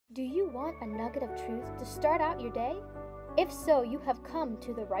Do you want a nugget of truth to start out your day? If so, you have come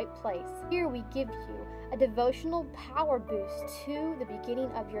to the right place. Here we give you a devotional power boost to the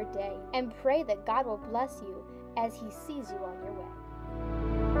beginning of your day and pray that God will bless you as He sees you on your way.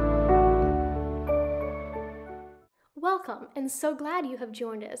 Welcome, and so glad you have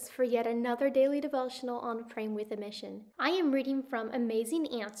joined us for yet another daily devotional on Praying with a Mission. I am reading from Amazing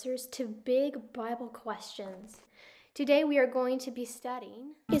Answers to Big Bible Questions. Today we are going to be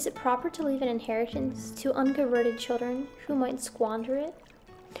studying, is it proper to leave an inheritance to unconverted children who might squander it?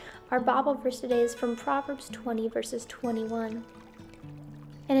 Our Bible verse today is from Proverbs 20 verses 21.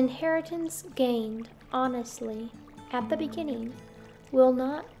 An inheritance gained honestly at the beginning will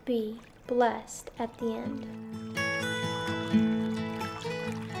not be blessed at the end.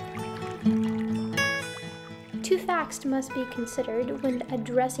 Two facts must be considered when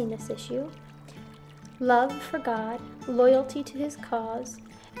addressing this issue: love for God, loyalty to His cause,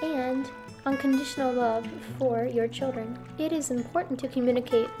 and unconditional love for your children. It is important to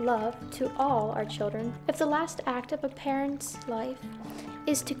communicate love to all our children. If the last act of a parent's life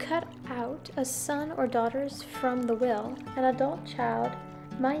is to cut out a son or daughters from the will, an adult child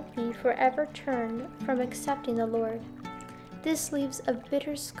might be forever turned from accepting the Lord. This leaves a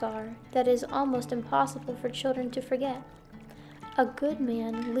bitter scar that is almost impossible for children to forget. A good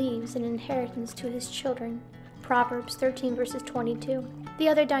man leaves an inheritance to his children. Proverbs 13 verses 22. The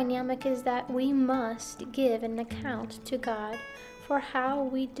other dynamic is that we must give an account to God for how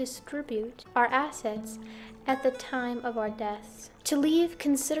we distribute our assets at the time of our deaths. To leave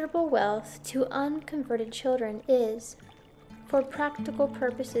considerable wealth to unconverted children is, for practical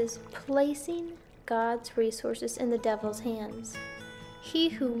purposes, placing God's resources in the devil's hands. He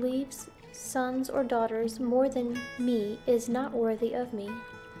who leaves sons or daughters more than me is not worthy of me.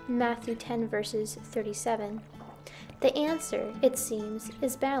 Matthew 10 verses 37. The answer, it seems,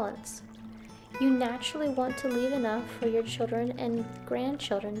 is balance. You naturally want to leave enough for your children and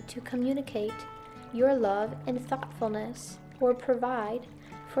grandchildren to communicate your love and thoughtfulness, or provide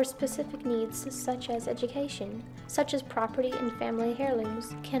for specific needs such as education, such as property and family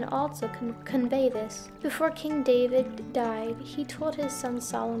heirlooms, can also convey this. Before King David died, he told his son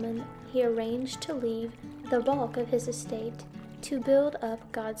Solomon he arranged to leave the bulk of his estate to build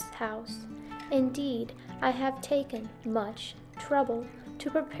up God's house. Indeed, I have taken much trouble to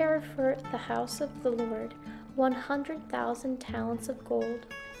prepare for the house of the Lord 100,000 talents of gold,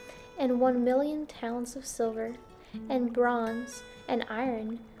 and 1,000,000 talents of silver, and bronze, and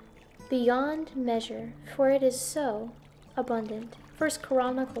iron, beyond measure, for it is so abundant. 1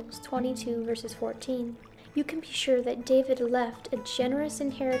 Chronicles 22 verses 14. You can be sure that David left a generous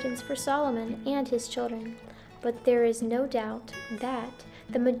inheritance for Solomon and his children, but there is no doubt that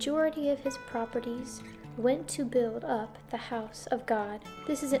the majority of his properties went to build up the house of God.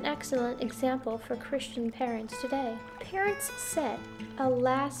 This is an excellent example for Christian parents today. Parents set a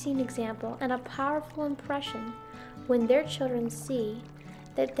lasting example and a powerful impression when their children see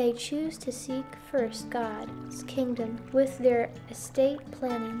that they choose to seek first God's kingdom with their estate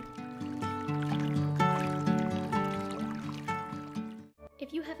planning.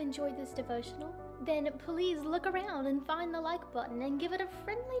 If you have enjoyed this devotional, then please look around and find the like button and give it a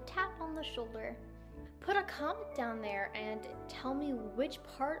friendly tap on the shoulder. Put a comment down there and tell me which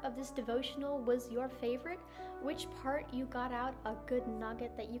part of this devotional was your favorite, which part you got out a good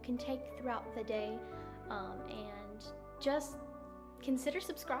nugget that you can take throughout the day, and just consider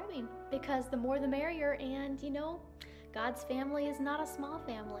subscribing, because the more the merrier, and God's family is not a small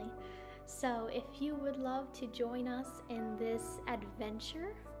family. So if you would love to join us in this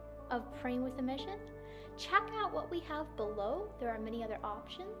adventure of Praying with a Mission, check out what we have below. There are many other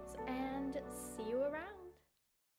options, and see you around.